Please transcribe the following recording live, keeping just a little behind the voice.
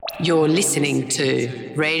You're listening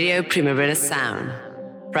to Radio Primavera Sound,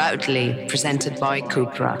 proudly presented by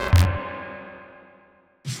Cupra.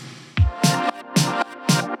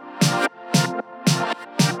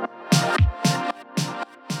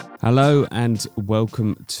 Hello and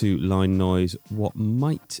welcome to Line Noise, what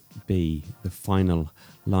might be the final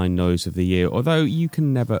Line Noise of the year, although you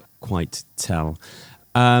can never quite tell.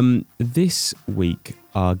 This week,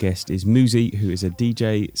 our guest is Muzi, who is a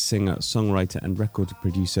DJ, singer, songwriter and record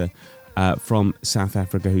producer from South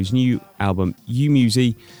Africa, whose new album,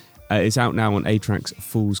 uMUZI, is out now on Trak's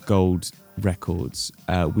Fool's Gold Records.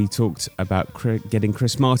 We talked about getting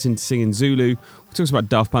Chris Martin to sing in Zulu. We talked about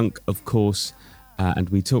Daft Punk, of course, and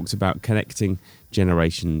we talked about connecting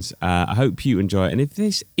generations. I hope you enjoy it. And if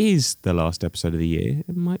this is the last episode of the year,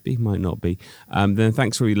 it might be, might not be, then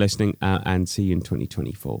thanks for listening and see you in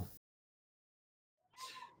 2024.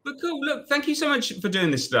 But cool, look, thank you so much for doing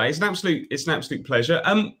this today. It's an absolute pleasure.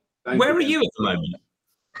 Where are you at the moment?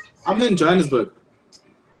 I'm in Johannesburg.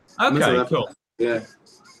 Okay, cool. Yeah.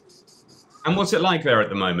 And what's it like there at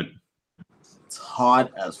the moment? It's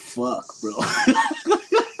hot as fuck, bro.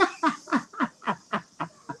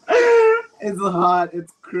 It's hot.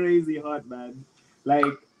 It's crazy hot, man. Like,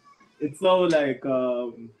 it's so like,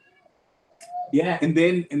 yeah. And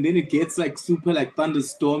then it gets like super like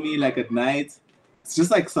thunderstormy like at night. It's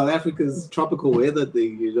just like South Africa's tropical weather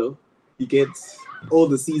thing, you know. You get all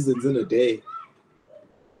the seasons in a day.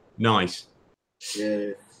 Nice.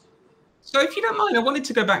 Yeah. So if you don't mind, I wanted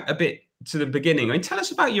to go back a bit to the beginning. I mean, tell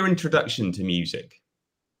us about your introduction to music.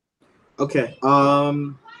 Okay.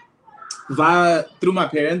 Through my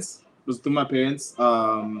parents. It was through my parents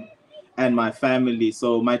and my family.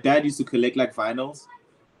 So my dad used to collect like vinyls.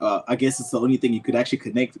 I guess it's the only thing you could actually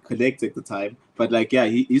collect at the time. But like, yeah,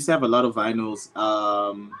 he used to have a lot of vinyls.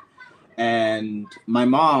 And my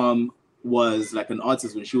mom was like an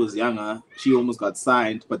artist when she was younger. She almost got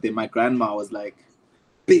signed, but then my grandma was like,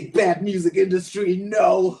 big bad music industry,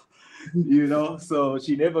 no, you know. So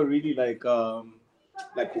she never really like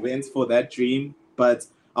went for that dream. But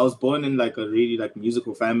I was born in like a really like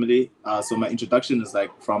musical family. So my introduction is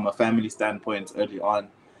like from a family standpoint early on.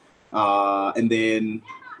 And then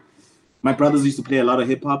my brothers used to play a lot of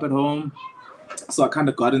hip hop at home. So I kind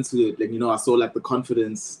of got into it. Like, you know, I saw like the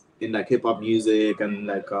confidence in like hip hop music and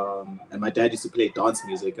like, and my dad used to play dance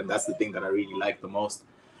music. And that's the thing that I really liked the most.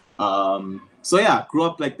 So yeah, grew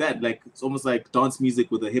up like that. Like, it's almost like dance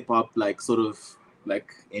music with a hip hop, like sort of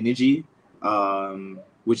like energy.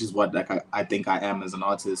 Which is what like I think I am as an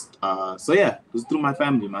artist. So yeah, it was through my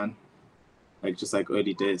family, man. Like just like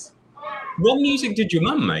early days. What music did your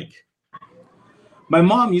mum make? My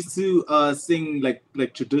mom used to sing like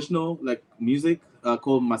traditional like music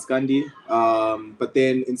called Maskandi. But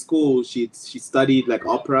then in school she studied like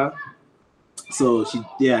opera. So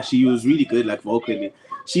she was really good like vocally.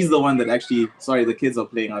 She's the one that actually, sorry, the kids are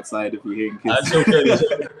playing outside if you're hearing kids. That's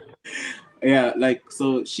okay. Yeah, like,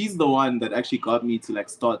 so she's the one that actually got me to like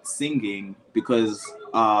start singing because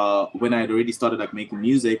when I had already started like making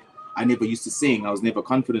music, I never used to sing. I was never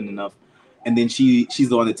confident enough. And then she's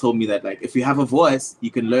the one that told me that like, if you have a voice, you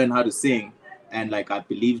can learn how to sing. And like, I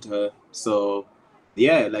believed her. So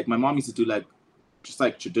yeah, like my mom used to do like, just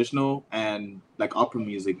like traditional and like opera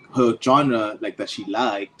music. Her genre like that she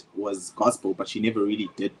liked was gospel, but she never really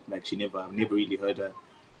did, like I've never really heard her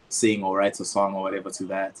sing or write a song or whatever to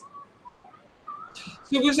that.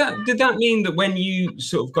 So did that mean that when you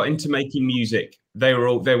sort of got into making music, they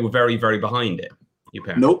were very, very behind it, your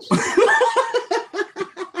parents? Nope.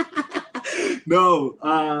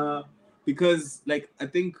 No, because like I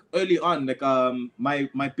think early on, like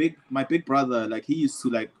my big brother, like he used to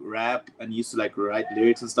like rap and he used to like write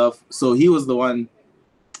lyrics and stuff. So he was the one,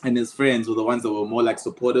 and his friends were the ones that were more like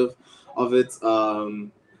supportive of it.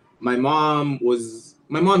 My mom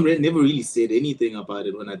never really said anything about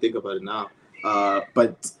it when I think about it now.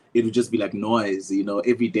 But it would just be like noise, you know.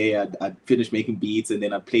 Every day I'd finish making beats and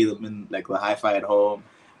then I'd play them in like the hi-fi at home,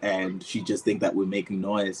 and she'd just think that we're making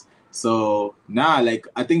noise. So now, like,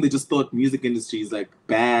 I think they just thought music industry is like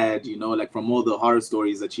bad, you know, like from all the horror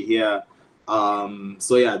stories that you hear.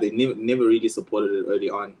 So yeah, they never really supported it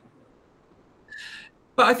early on.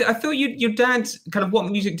 But I thought your dad, kind of, what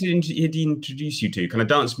music did he introduce you to? Kind of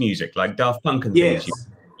dance music, like Daft Punk and things.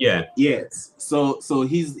 Yeah. Yes. So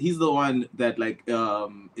he's the one that like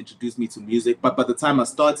introduced me to music. But by the time I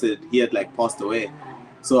started, he had like passed away.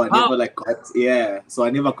 So I never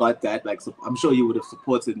never got that. Like, so I'm sure you would have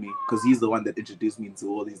supported me because he's the one that introduced me into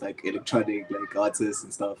all these like electronic like artists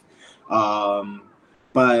and stuff.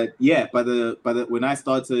 But yeah, by the when I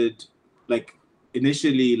started, like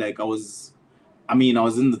initially, like I was I mean, I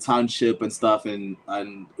was in the township and stuff, and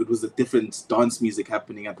it was a different dance music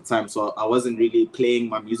happening at the time. So I wasn't really playing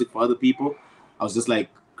my music for other people. I was just like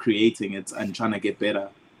creating it and trying to get better,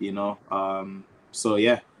 you know. So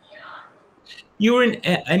yeah. You were in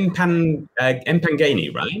Empangeni,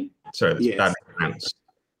 right? Sorry, that's Yes. badly pronounced.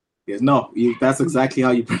 Yes. No, that's exactly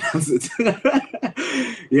how you pronounce it.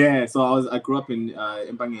 Yeah. So I grew up in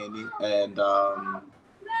Empangeni, and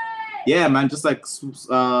yeah, man, just like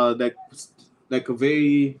a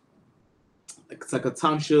very, it's like a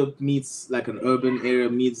township meets like an urban area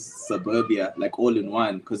meets suburbia, like all in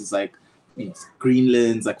one, because it's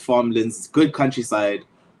greenlands, like farmlands, it's good countryside,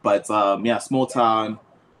 but yeah, small town.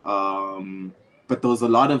 But there was a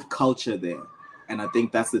lot of culture there, and I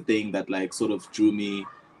think that's the thing that like sort of drew me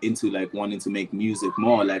into like wanting to make music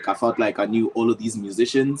more. Like I felt like I knew all of these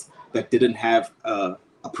musicians that didn't have a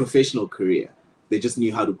professional career. They just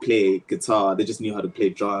knew how to play guitar, they just knew how to play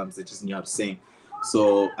drums, they just knew how to sing.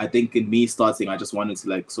 So I think in me starting, I just wanted to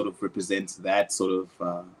like sort of represent that sort of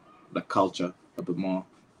like culture a bit more.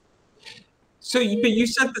 So, but you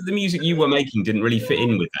said that the music you were making didn't really fit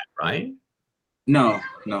in with that, right? No.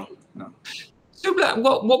 So,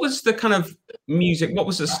 what was the kind of music? What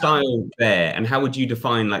was the style there, and how would you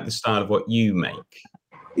define like the style of what you make?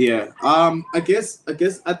 Yeah. I guess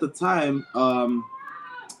at the time,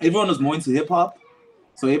 everyone was more into hip hop.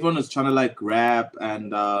 So everyone was trying to like rap,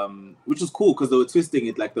 and which was cool because they were twisting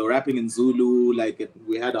it, like they were rapping in Zulu,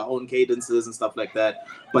 we had our own cadences and stuff like that.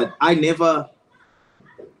 But there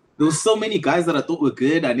was so many guys that I thought were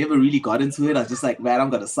good. I never really got into it. I was just like, man,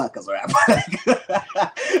 I'm gonna suck as a rapper.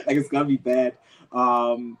 Like it's gonna be bad.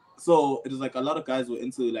 So it was like a lot of guys were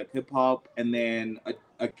into like hip hop, and then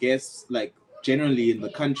I guess like generally in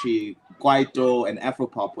the country, Kwaito and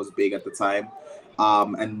Afropop was big at the time.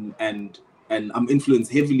 And I'm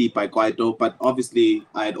influenced heavily by Kwaito, but obviously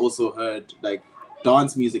I had also heard like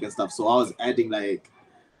dance music and stuff. So I was adding like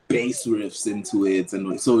bass riffs into it,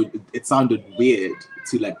 and so it sounded weird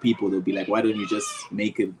to like people. They'll be like, why don't you just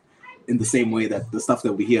make it in the same way that the stuff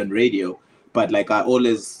that we hear on radio? But like I've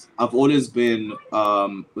always been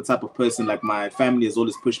the type of person, like my family has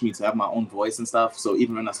always pushed me to have my own voice and stuff. So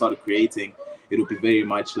even when I started creating, it would be very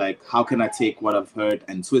much like, how can I take what I've heard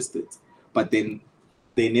and twist it? But then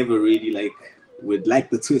they never really like would like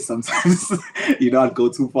the twist sometimes. I'd go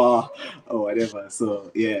too far or whatever.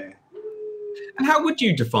 So yeah. And how would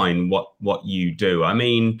you define what you do? I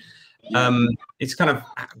mean, it's kind of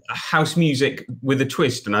house music with a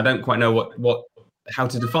twist, and I don't quite know how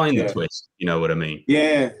to define the twist. You know what I mean?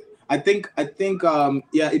 Yeah, I think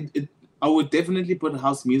yeah, I would definitely put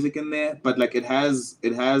house music in there, but like it has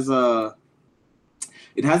a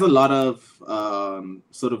lot of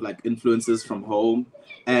sort of like influences from home,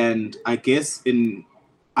 and I guess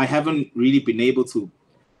I haven't really been able to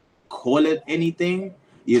call it anything,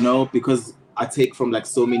 because I take from like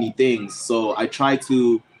so many things. So I try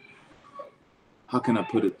to, how can I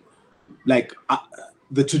put it? Like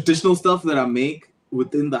the traditional stuff that I make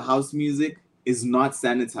within the house music is not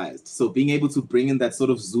sanitized. So being able to bring in that sort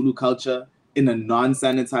of Zulu culture in a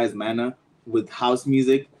non-sanitized manner with house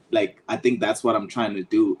music, like I think that's what I'm trying to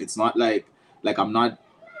do. It's not like I'm not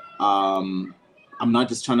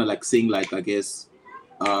just trying to like sing like, I guess,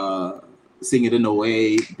 sing it in a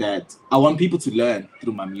way that I want people to learn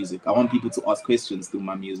through my music. I want people to ask questions through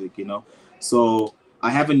my music, So I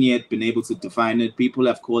haven't yet been able to define it. People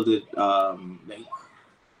have called it like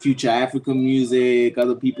future African music.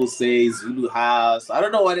 Other people say Zulu house. I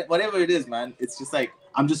don't know whatever it is, man. It's just like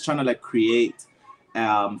I'm just trying to like create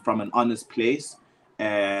from an honest place,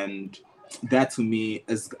 and that to me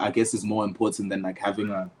I guess is more important than like having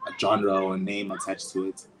a genre or a name attached to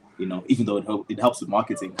it. Even though it helps with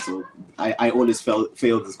marketing. So I always fail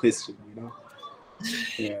this question,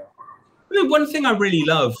 Yeah. One thing I really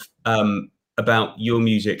love about your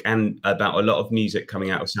music and about a lot of music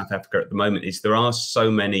coming out of South Africa at the moment is there are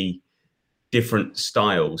so many different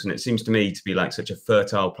styles, and it seems to me to be like such a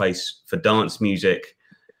fertile place for dance music.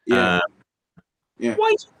 Yeah.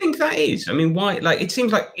 Why do you think that is? I mean, why? Like, it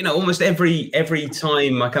seems like almost every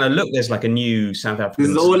time I kind of look, there's like a new South African.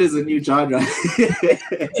 There's always a new genre.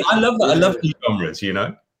 I love that. I love new genres.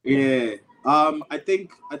 Yeah. I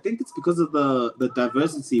think it's because of the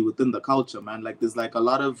diversity within the culture, man. Like, there's like a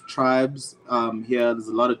lot of tribes here. There's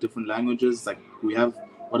a lot of different languages. Like, we have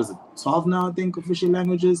 12 now, I think, official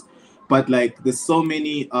languages. But like, there's so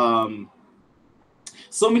many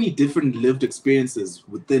different lived experiences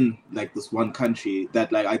within like this one country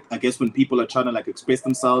that like I guess when people are trying to like express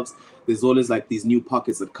themselves, there's always like these new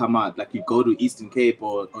pockets that come out. Like you go to Eastern Cape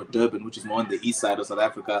or Durban, which is more on the east side of South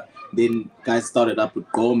Africa, then guys started up with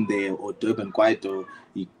Gom there or Durban Kwaito,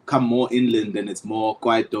 You come more inland and it's more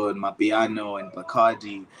Kwaito and Mapiano and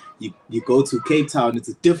Bacardi. You go to Cape Town, it's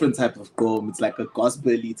a different type of gqom. It's like a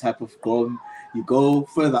gospel-y type of gqom. You go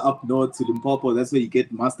further up north to Limpopo, that's where you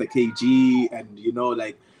get Master KG, and you know,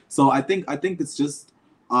 like, so I think it's just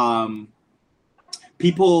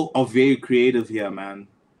people are very creative here, man.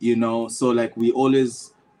 You know, so like we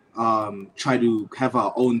always try to have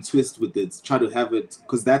our own twist with it, try to have it,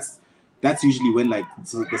 because that's usually when like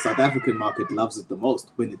the South African market loves it the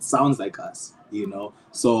most, when it sounds like us, you know.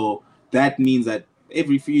 So that means that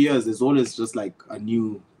every few years there's always just like a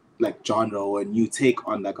new like genre or a new take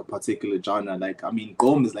on like a particular genre. Like, I mean,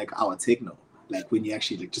 gqom is like our techno, like when you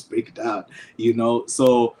actually like just break it down, you know.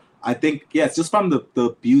 So I think, yeah, it's just from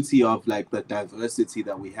the beauty of like the diversity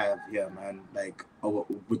that we have here, man. Like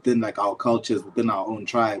within like our cultures, within our own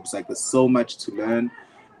tribes, like there's so much to learn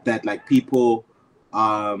that like people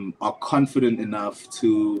are confident enough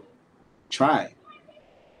to try,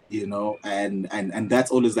 you know, and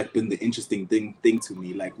that's always like been the interesting thing to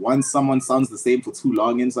me. Like once someone sounds the same for too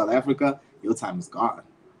long in South Africa, your time is gone.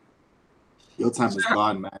 Your time is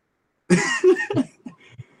gone, man.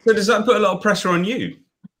 So does that put a lot of pressure on you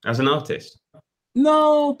as an artist?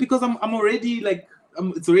 No, because I'm already like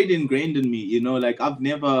it's already ingrained in me, you know. Like I've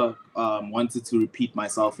never wanted to repeat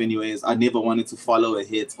myself anyways. I never wanted to follow a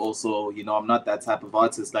hit also, you know. I'm not that type of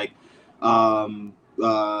artist. Like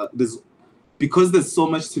there's so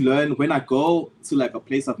much to learn. When I go to like a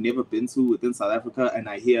place I've never been to within South Africa and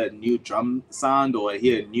I hear a new drum sound or I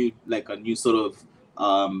hear a new sort of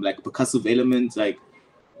like percussive element, like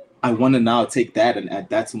I want to now take that and add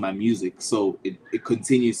that to my music, so it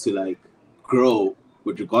continues to like grow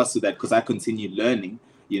with regards to that, because I continue learning,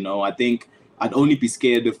 you know. I think I'd only be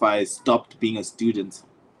scared if I stopped being a student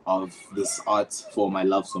of this art for my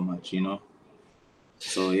love so much, you know.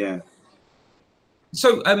 So yeah.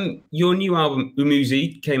 So your new album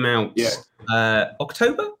uMUZI came out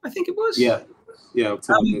October, I think it was. Yeah,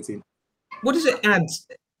 October 13th. What does it add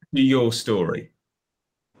to your story?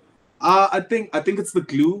 I think it's the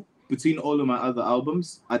glue between all of my other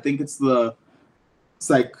albums. I think it's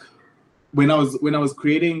like when I was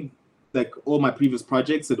creating like all my previous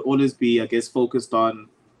projects, it'd always be, I guess, focused on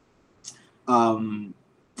how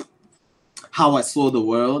I saw the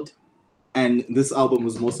world, and this album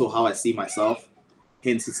was more so how I see myself.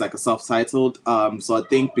 Hence, it's like a self-titled. So I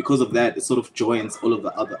think because of that, it sort of joins all of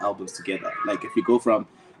the other albums together. Like if you go from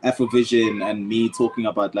Afrovision and me talking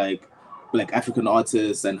about like African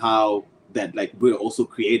artists and how that like we're also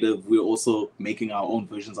creative, we're also making our own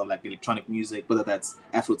versions of like electronic music, whether that's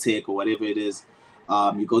Afrotech or whatever it is.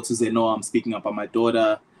 You go to Zeno, I'm speaking about my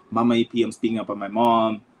daughter. Mama EP, I'm speaking about my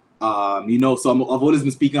mom. You know, so I've always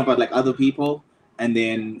been speaking about like other people, and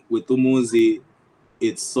then with uMUZI,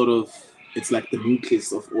 it's like the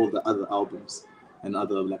nucleus of all the other albums and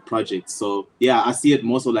other like projects. So yeah, I see it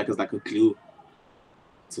more so like as like a glue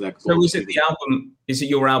to like. So is it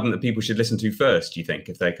your album that people should listen to first, do you think,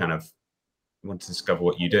 if they kind of want to discover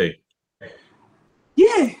what you do?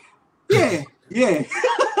 Yeah. Yeah.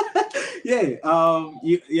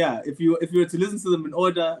 If you were to listen to them in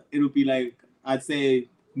order, it would be like, I'd say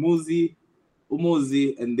Muzi,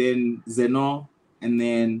 uMUZI, and then Zeno, and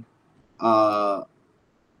then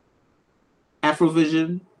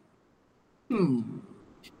Afrovision.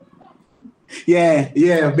 Yeah,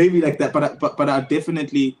 maybe like that. But I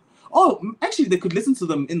definitely. Oh, actually, they could listen to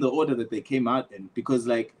them in the order that they came out in, because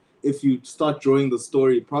like if you start drawing the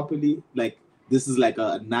story properly, like this is like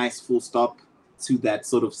a nice full stop to that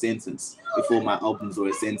sort of sentence. If all my albums were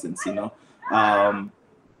a sentence, you know.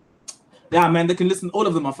 Yeah, man, they can listen. All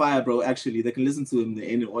of them are fire, bro. Actually, they can listen to them in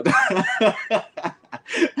any order.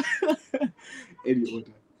 Any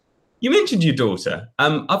order. You mentioned your daughter.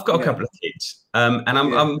 I've got a couple of kids, and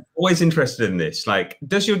I'm always interested in this. Like,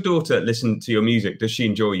 does your daughter listen to your music? Does she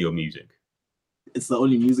enjoy your music? It's the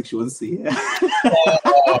only music she wants to hear.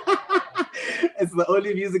 It's the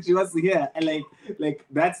only music she wants to hear, and like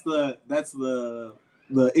that's the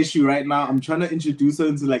issue right now. I'm trying to introduce her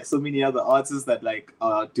into like so many other artists that like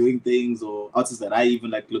are doing things, or artists that I even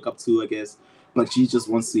like look up to, I guess. But she just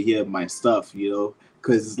wants to hear my stuff, you know.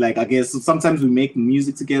 Because like I guess sometimes we make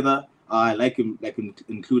music together. I like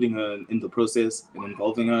including her in the process and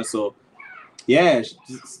involving her. So yeah,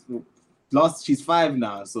 she's 5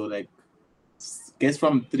 now. So like, guess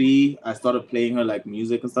from 3 I started playing her like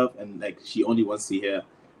music and stuff, and like she only wants to hear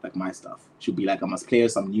like my stuff. She'll be like, I must play her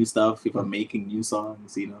some new stuff if I'm making new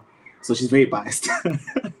songs, you know. So she's very biased.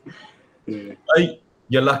 Yeah.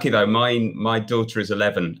 You're lucky though. My daughter is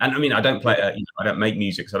 11, and I mean I don't play her. You know, I don't make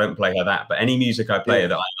music, so I don't play her that. But any music I play her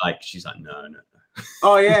that I like, she's like, no.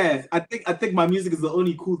 Oh yeah, I think my music is the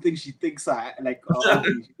only cool thing she thinks of me.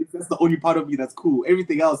 She thinks that's the only part of me that's cool.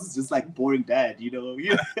 Everything else is just like boring dad, you know.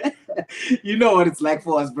 You know what it's like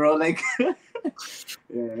for us, bro. Like,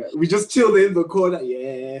 yeah, we just chill in the corner.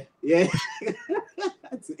 Yeah, yeah.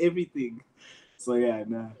 That's everything. So yeah,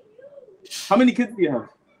 nah. How many kids do you have?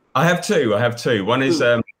 I have two. One is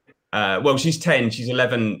Two. well, she's 10. She's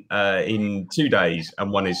 11 in 2 days,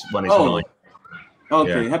 and one is 9. Oh, Yeah.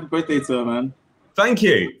 okay. Happy birthday to her, man. Thank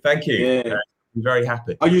you. Yeah. I'm very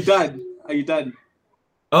happy. Are you done? Are you done?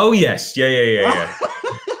 Oh yes, yeah.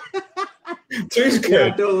 Two's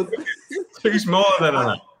good. Yeah, Two's more than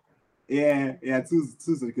enough. Yeah.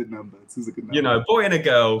 Two's a good number. Two's a good number. You know, boy and a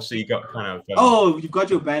girl, so you got kind of. Oh, you've got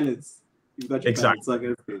your balance. Exactly. Balance. Okay,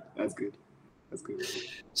 that's good. That's good.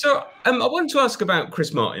 So, I want to ask about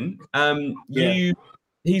Chris Martin.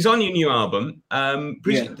 He's on your new album.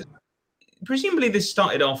 Presumably, this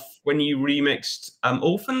started off when you remixed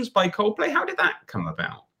 "Orphans" by Coldplay. How did that come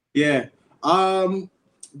about? Yeah.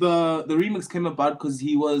 The remix came about because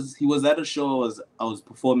he was at a show I was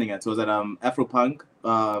performing at. So I was at Afropunk.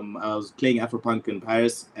 I was playing Afropunk in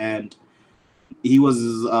Paris, and he was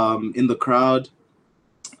in the crowd.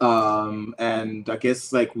 And I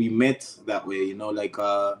guess like we met that way, you know, like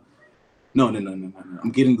no.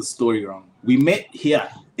 I'm getting the story wrong. We met here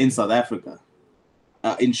in South Africa,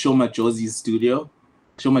 in Shoma Josie's studio.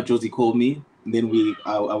 Shoma Josie called me, and then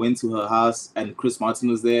I went to her house, and Chris Martin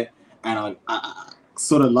was there, and I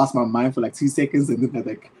sort of lost my mind for like 2 seconds, and then I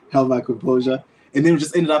like held my composure, and then we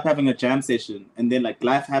just ended up having a jam session, and then like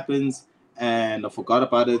life happens, and I forgot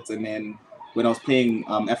about it, and then when I was playing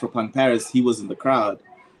Afropunk Paris, he was in the crowd.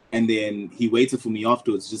 And then he waited for me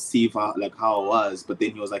afterwards just see if how I was. But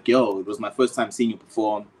then he was like, yo, it was my first time seeing you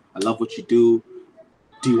perform. I love what you do.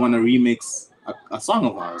 Do you want to remix a song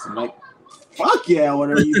of ours? I'm like, fuck yeah, I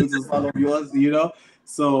want to remix a song of yours, you know?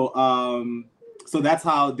 So so that's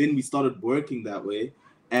how then we started working that way.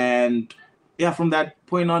 And yeah, from that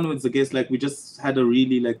point onwards, I guess like we just had a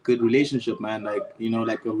really like good relationship, man. Like, you know,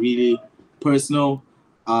 like a really personal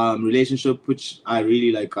relationship, which I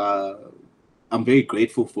really like I'm very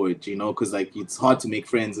grateful for it, you know, because like it's hard to make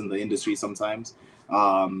friends in the industry sometimes.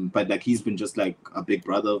 But like he's been just like a big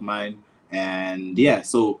brother of mine. And yeah,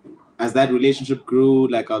 so as that relationship grew,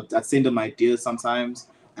 like I'd send him ideas sometimes,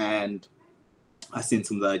 and I sent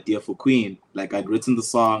him the idea for Queen. Like I'd written the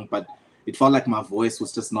song, but it felt like my voice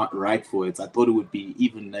was just not right for it. I thought it would be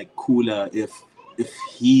even like cooler if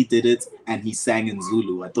he did it and he sang in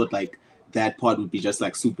Zulu. I thought like that part would be just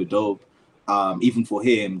like super dope. Even for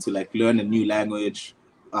him to like learn a new language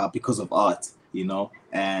because of art, you know.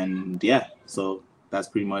 And yeah, so that's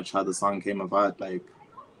pretty much how the song came about, like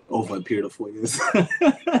over a period of 4 years.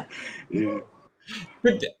 Yeah.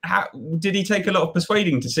 But did he take a lot of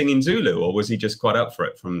persuading to sing in Zulu, or was he just quite up for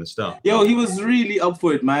it from the start? Yo, he was really up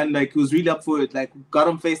for it, man. Like he was really up for it. Like got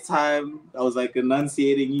on FaceTime. I was like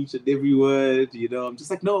enunciating each and every word, you know. I'm just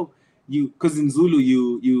like, no, because in Zulu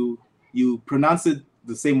you pronounce it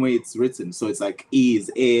the same way it's written. So it's like E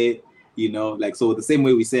is A, you know, like so the same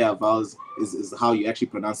way we say our vowels is how you actually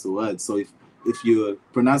pronounce the word. So if you're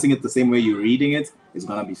pronouncing it the same way you're reading it, it's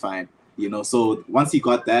gonna be fine, you know. So once he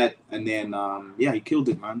got that, and then yeah, he killed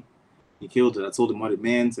it, man. He killed it. I told him what it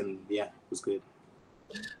meant, and yeah, it was good.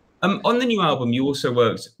 On the new album, you also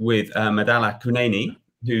worked with Andile Buka,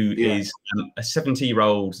 who is a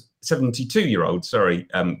 72-year-old,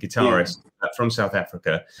 guitarist from South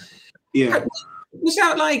Africa. Yeah. Was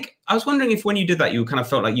that like, I was wondering if when you did that, you kind of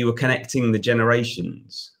felt like you were connecting the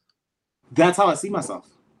generations? That's how I see myself.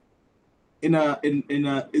 The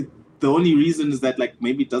only reason is that like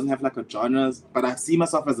maybe it doesn't have like a genre, but I see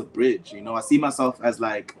myself as a bridge, you know. I see myself as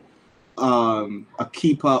like a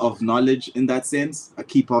keeper of knowledge in that sense, a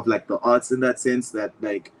keeper of like the arts in that sense, that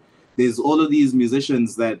like there's all of these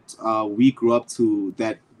musicians that we grew up to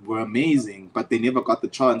that were amazing, but they never got the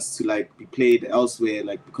chance to like be played elsewhere,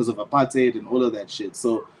 like because of apartheid and all of that shit.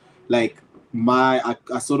 So like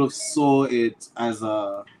I sort of saw it as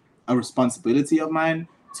a responsibility of mine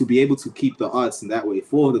to be able to keep the arts in that way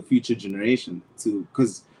for the future generation, to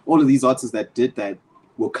because all of these artists that did that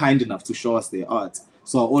were kind enough to show us their art.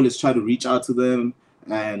 So I always try to reach out to them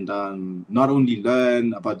and not only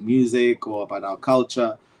learn about music or about our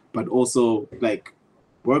culture, but also like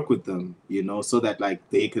work with them, you know, so that like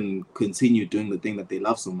they can continue doing the thing that they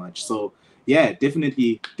love so much. So yeah,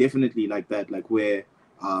 definitely like that, like where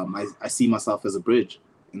I see myself as a bridge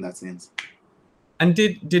in that sense. And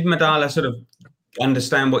did Andile sort of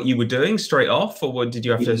understand what you were doing straight off, or what did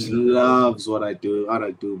you have to? He loves what I do,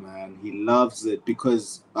 man. He loves it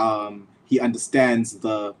because he understands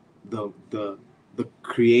the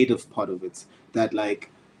creative part of it. That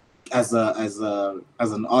like as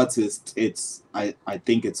an artist, I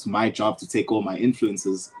think it's my job to take all my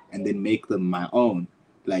influences and then make them my own,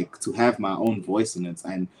 like to have my own voice in it.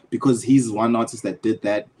 And because he's one artist that did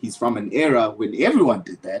that, he's from an era when everyone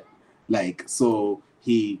did that, like, so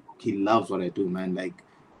he loves what I do, man. Like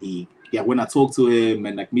when I talk to him,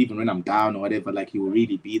 and like even when I'm down or whatever, like he will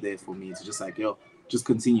really be there for me. It's just like, yo, just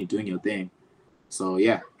continue doing your thing. So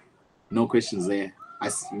yeah, no questions there.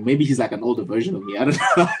 Maybe he's like an older version of me. I don't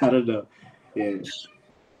know. I don't know. Yeah.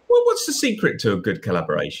 Well, what's the secret to a good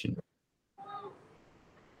collaboration?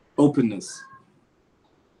 Openness.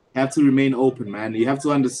 You have to remain open, man. You have to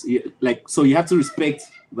understand, like, so you have to respect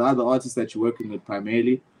the other artists that you're working with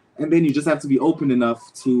primarily, and then you just have to be open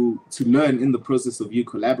enough to learn in the process of you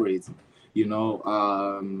collaborating. You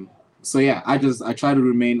know. So yeah, I try to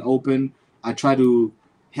remain open. I try to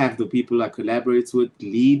have the people I collaborate with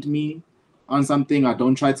lead me on something. I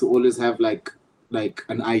don't try to always have like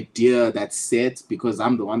an idea that's set because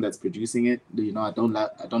I'm the one that's producing it. You know, I don't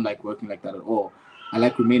like working like that at all. I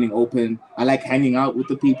like remaining open. I like hanging out with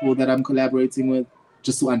the people that I'm collaborating with,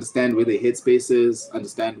 just to understand where their headspace is,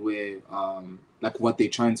 understand where like what they're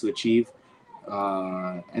trying to achieve,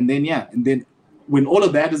 and then when all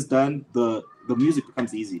of that is done, the music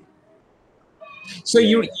becomes easy. So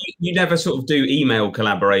you never sort of do email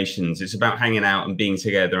collaborations. It's about hanging out and being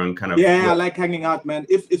together and kind of. Yeah, I like hanging out, man.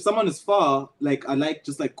 If someone is far, like I like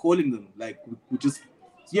just like calling them, like we just,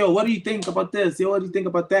 yo, what do you think about this? Yo, what do you think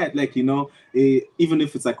about that? Like, you know, even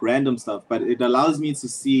if it's like random stuff, but it allows me to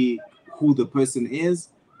see who the person is,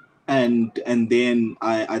 and then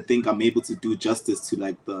I think I'm able to do justice to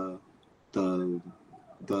like the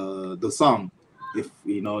song. If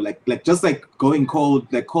you know, like just like going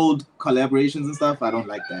cold, like cold collaborations and stuff, I don't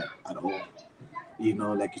like that at all. You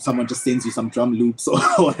know, like if someone just sends you some drum loops or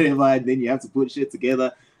whatever, and then you have to put shit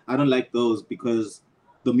together. I don't like those, because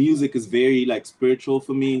the music is very like spiritual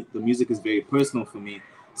for me. The music is very personal for me.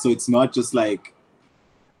 So it's not just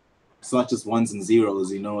ones and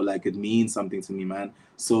zeros, you know, like it means something to me, man.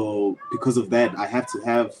 So because of that, I have to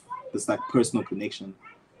have this like personal connection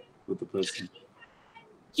with the person.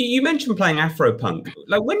 You mentioned playing Afro punk.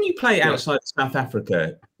 Like when you play outside of South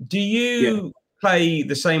Africa, do you play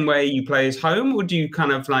the same way you play as home, or do you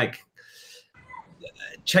kind of like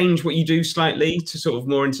change what you do slightly to sort of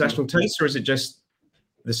more international tastes, or is it just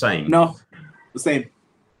the same? No, the same.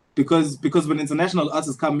 Because when international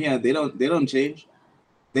artists come here, they don't change.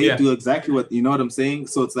 They do exactly what, you know what I'm saying?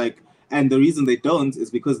 So it's like, and the reason they don't is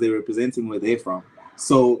because they're representing where they're from.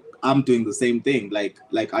 So I'm doing the same thing. Like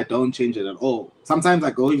I don't change it at all. Sometimes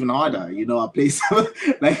I go even harder, you know, I play some,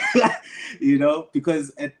 like, you know,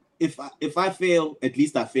 because if I fail, at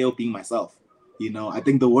least I fail being myself. You know, I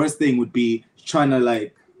think the worst thing would be trying to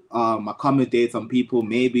like accommodate some people,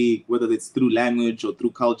 maybe whether it's through language or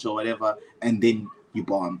through culture or whatever, and then you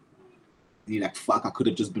bomb. And you're like, fuck, I could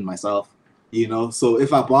have just been myself. You know, so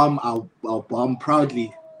if I bomb, I'll bomb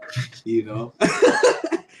proudly, you know.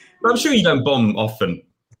 But I'm sure you don't bomb often.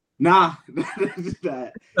 Nah.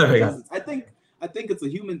 I I think it's a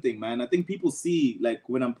human thing, man. I think people see, like,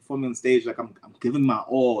 when I'm performing on stage, like I'm giving my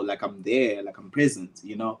all, like I'm there, like I'm present,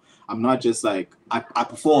 you know. I'm not just like I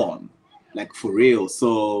perform, like for real.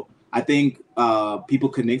 So I think people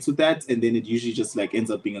connect with that, and then it usually just like ends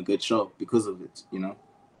up being a good show because of it, you know.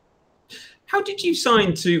 How did you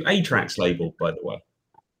sign to Trak's label, by the way?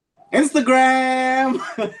 Instagram.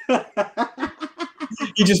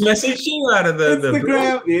 He just messaged you out of the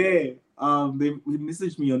Instagram, yeah. They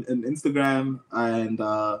messaged me on Instagram, and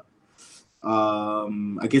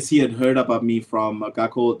I guess he had heard about me from a guy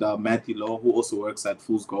called Matthew Lowe, who also works at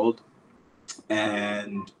Fool's Gold,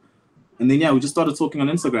 and then we just started talking on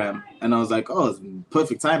Instagram, and I was like, oh, it's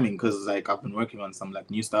perfect timing, because like I've been working on some like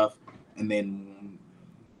new stuff, and then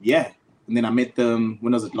I met them,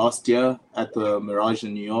 when was it, last year at the Mirage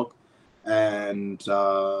in New York, and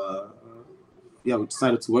we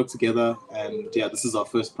decided to work together, and this is our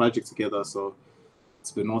first project together, so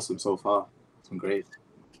it's been awesome so far. It's been great.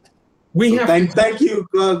 Thank you,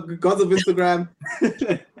 gods of Instagram.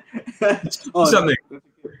 Something.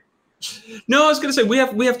 No, I was going to say we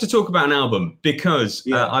have to talk about an album, because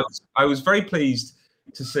I was very pleased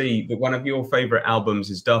to see that one of your favorite albums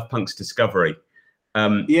is Daft Punk's Discovery,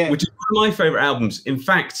 which is one of my favorite albums. In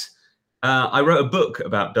fact, I wrote a book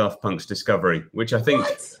about Daft Punk's Discovery, which I think.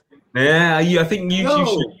 What? Yeah, I think you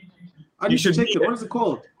should. You should check it. What is it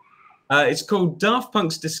called? It's called Daft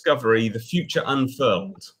Punk's Discovery: The Future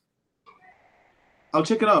Unfurled. I'll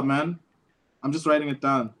check it out, man. I'm just writing it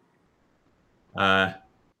down.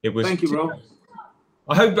 It was. Thank you, bro.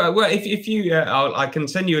 I hope. Well, if you, I can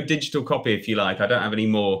send you a digital copy if you like. I don't have any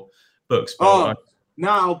more books. But no,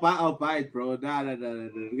 I'll buy it, bro. No.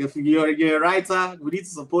 If you're a writer, we need to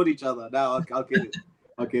support each other. No, I'll get it.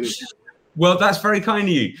 I'll get it. Well, that's very kind of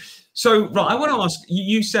you. So, right, I want to ask.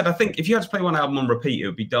 You said, I think if you had to play one album on repeat, it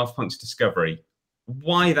would be Daft Punk's Discovery.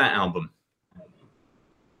 Why that album?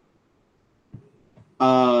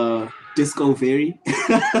 Disco, very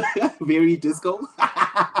disco.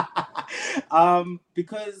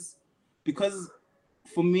 Because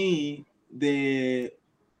for me, the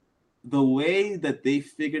way that they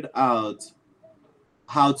figured out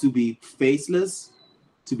how to be faceless,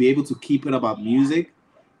 to be able to keep it about music,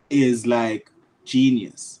 is like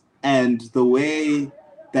genius. And the way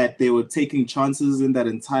that they were taking chances in that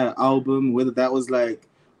entire album, whether that was like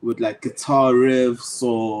with like guitar riffs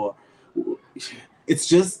or it's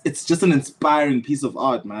just an inspiring piece of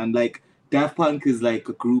art, man. Like Daft Punk is like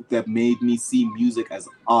a group that made me see music as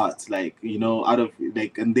art, like, you know, out of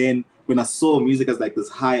like, and then when I saw music as like this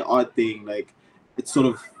high art thing, like it's sort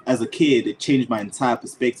of, as a kid, it changed my entire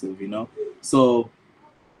perspective, you know? So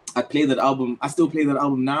I play that album, I still play that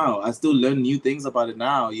album now. I still learn new things about it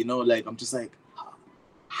now, you know? Like, I'm just like,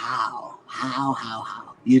 how,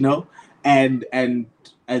 you know? And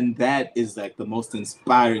that is like the most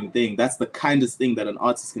inspiring thing. That's the kindest thing that an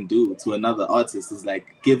artist can do to another artist, is like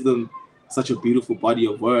give them such a beautiful body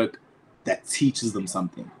of work that teaches them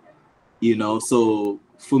something, you know? So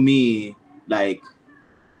for me, like,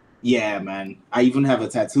 yeah, man, I even have a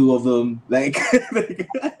tattoo of them. Like,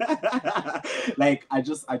 like I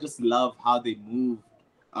just love how they move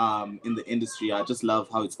in the industry. I just love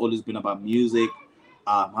how it's always been about music,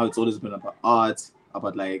 how it's always been about art,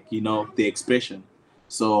 about like, you know, the expression.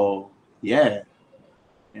 So yeah.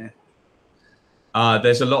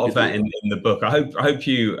 There's a lot of that in the book. I hope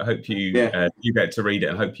you you get to read it,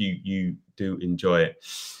 and hope you do enjoy it.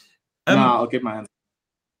 I'll get my hands.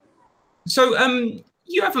 So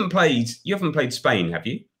you haven't played Spain, have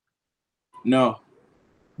you? No.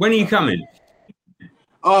 When are you coming?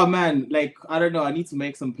 Oh man, like I don't know. I need to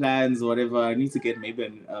make some plans or whatever. I need to get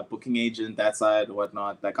maybe a booking agent that side or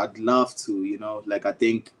whatnot. Like I'd love to, you know. Like I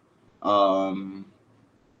think,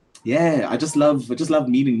 yeah, I just love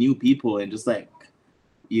meeting new people and just like,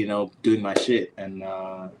 you know, doing my shit. And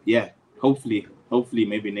yeah, hopefully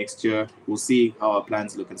maybe next year we'll see how our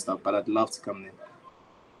plans look and stuff. But I'd love to come there.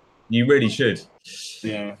 You really should.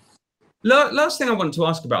 Yeah. Last thing I wanted to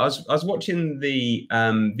ask about, I was watching the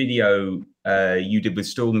video you did with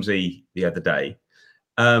uMUZI the other day.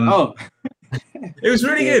 It was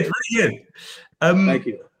really good, really good. Thank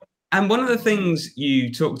you. And one of the things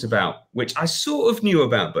you talked about, which I sort of knew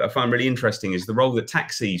about, but I find really interesting, is the role that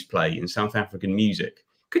taxis play in South African music.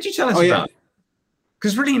 Could you tell us about it?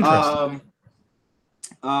 Because it's really interesting.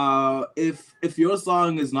 If your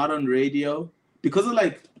song is not on radio, because of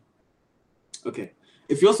like, okay,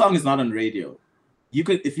 if your song is not on radio,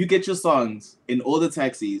 if you get your songs in all the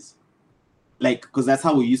taxis, like, because that's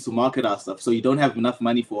how we used to market our stuff. So you don't have enough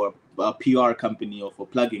money for a PR company or for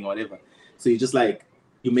plugging or whatever. So you just like,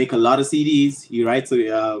 you make a lot of CDs, you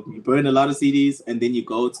burn a lot of CDs, and then you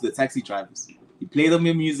go to the taxi drivers. You play them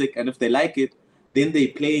your music, and if they like it, then they're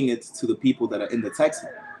playing it to the people that are in the taxi.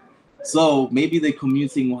 So maybe they're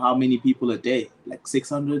commuting how many people a day? Like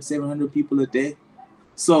 600, 700 people a day.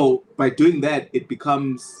 So by doing that, it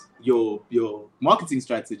becomes your marketing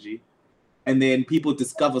strategy, and then people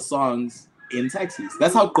discover songs in taxis.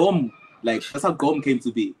 That's how Gom came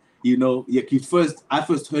to be. You know, I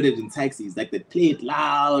first heard it in taxis. Like they play it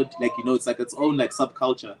loud, like, you know, it's like its own like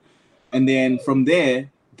subculture. And then from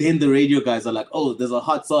there, then the radio guys are like, oh, there's a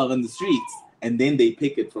hot song on the streets, and then they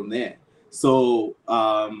pick it from there. So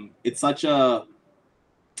it's like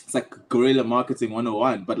guerrilla marketing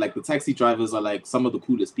 101, but like the taxi drivers are like some of the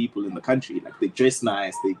coolest people in the country. Like they dress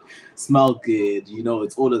nice, they smell good, you know,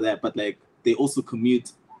 it's all of that. But like they also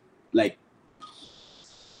commute like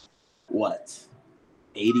what,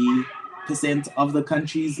 80% of the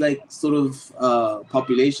country's like sort of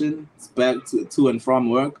population back to and from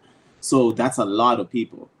work. So that's a lot of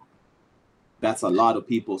people.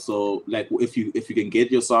 So like if you can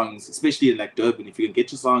get your songs, especially in like Durban, if you can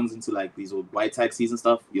get your songs into like these old white taxis and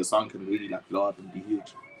stuff, your song can really like blow up and be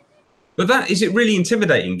huge. But is it really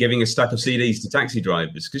intimidating giving a stack of CDs to taxi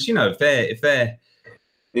drivers? Because, you know, if they're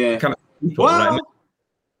kind of people, well,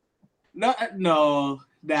 like, no,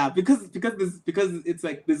 because it's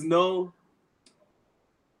like there's no.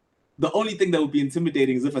 The only thing that would be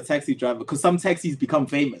intimidating is if a taxi driver, because some taxis become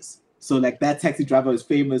famous. So like that taxi driver is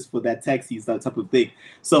famous for that taxi, that type of thing.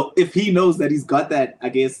 So if he knows that he's got that, I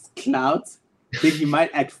guess, clout, then he might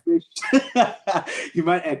act fresh.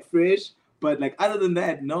 But like other than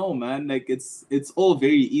that, no, man. Like it's all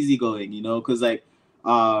very easygoing, you know, because like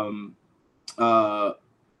I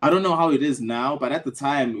don't know how it is now, but at the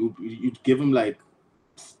time you'd give them like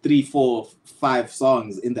 3, 4, 5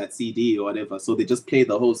 songs in that CD or whatever. So they just play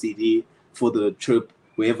the whole CD for the trip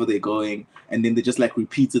wherever they're going, and then they just like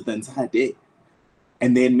repeat it the entire day.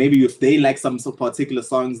 And then maybe if they like some particular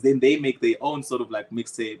songs, then they make their own sort of like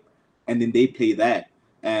mixtape, and then they play that.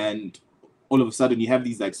 And all of a sudden you have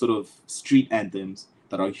these like sort of street anthems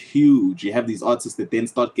that are huge. You have these artists that then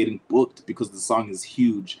start getting booked because the song is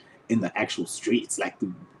huge in the actual streets, like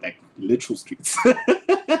the literal streets.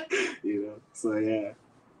 You know, so yeah.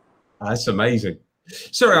 That's amazing.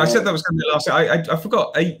 Sorry, I said that was going to be the last. I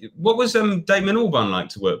forgot. What was Damon Albarn like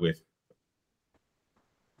to work with?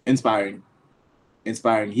 Inspiring.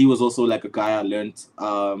 He was also like a guy I learned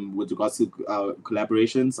with regards to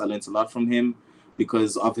collaborations. I learned a lot from him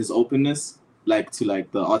because of his openness, like to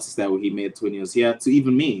like the artists that he made 20 years here, to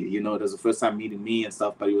even me. You know, it was the first time meeting me and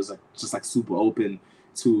stuff, but he was like just like super open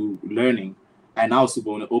to learning, and I was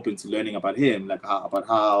super open to learning about him, like about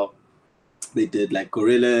how they did like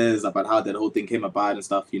Gorillas, about how that whole thing came about and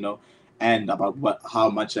stuff, you know, and about how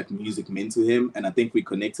much like music meant to him. And I think we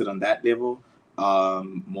connected on that level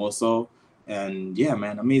more so. And yeah,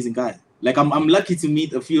 man, amazing guy. Like I'm lucky to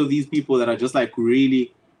meet a few of these people that are just like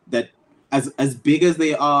really, that as big as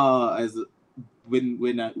they are, as when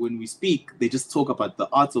we speak, they just talk about the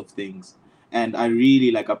art of things. And I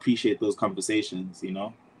really like appreciate those conversations, you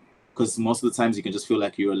know, because most of the times you can just feel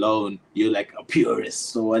like you're alone. You're like a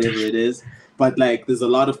purist or whatever it is. But like there's a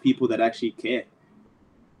lot of people that actually care,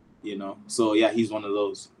 you know. So yeah, he's one of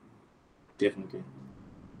those. Definitely.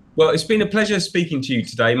 Well, it's been a pleasure speaking to you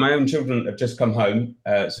today. My own children have just come home,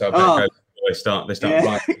 so I better go. They start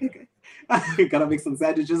writing. Gotta make some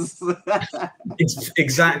sandwiches.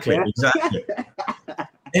 Exactly.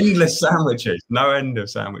 Endless sandwiches, no end of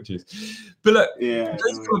sandwiches. But look,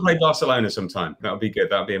 let's come and play Barcelona sometime. That'll be good.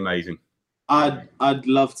 That'll be amazing. I'd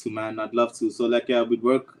love to, man. I'd love to. So like, yeah, we'd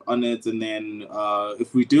work on it, and then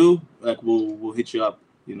if we do, like, we'll hit you up.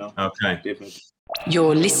 You know. Okay. Definitely.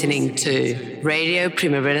 You're listening to Radio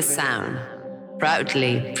Primavera Sound,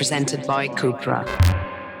 proudly presented by Cupra.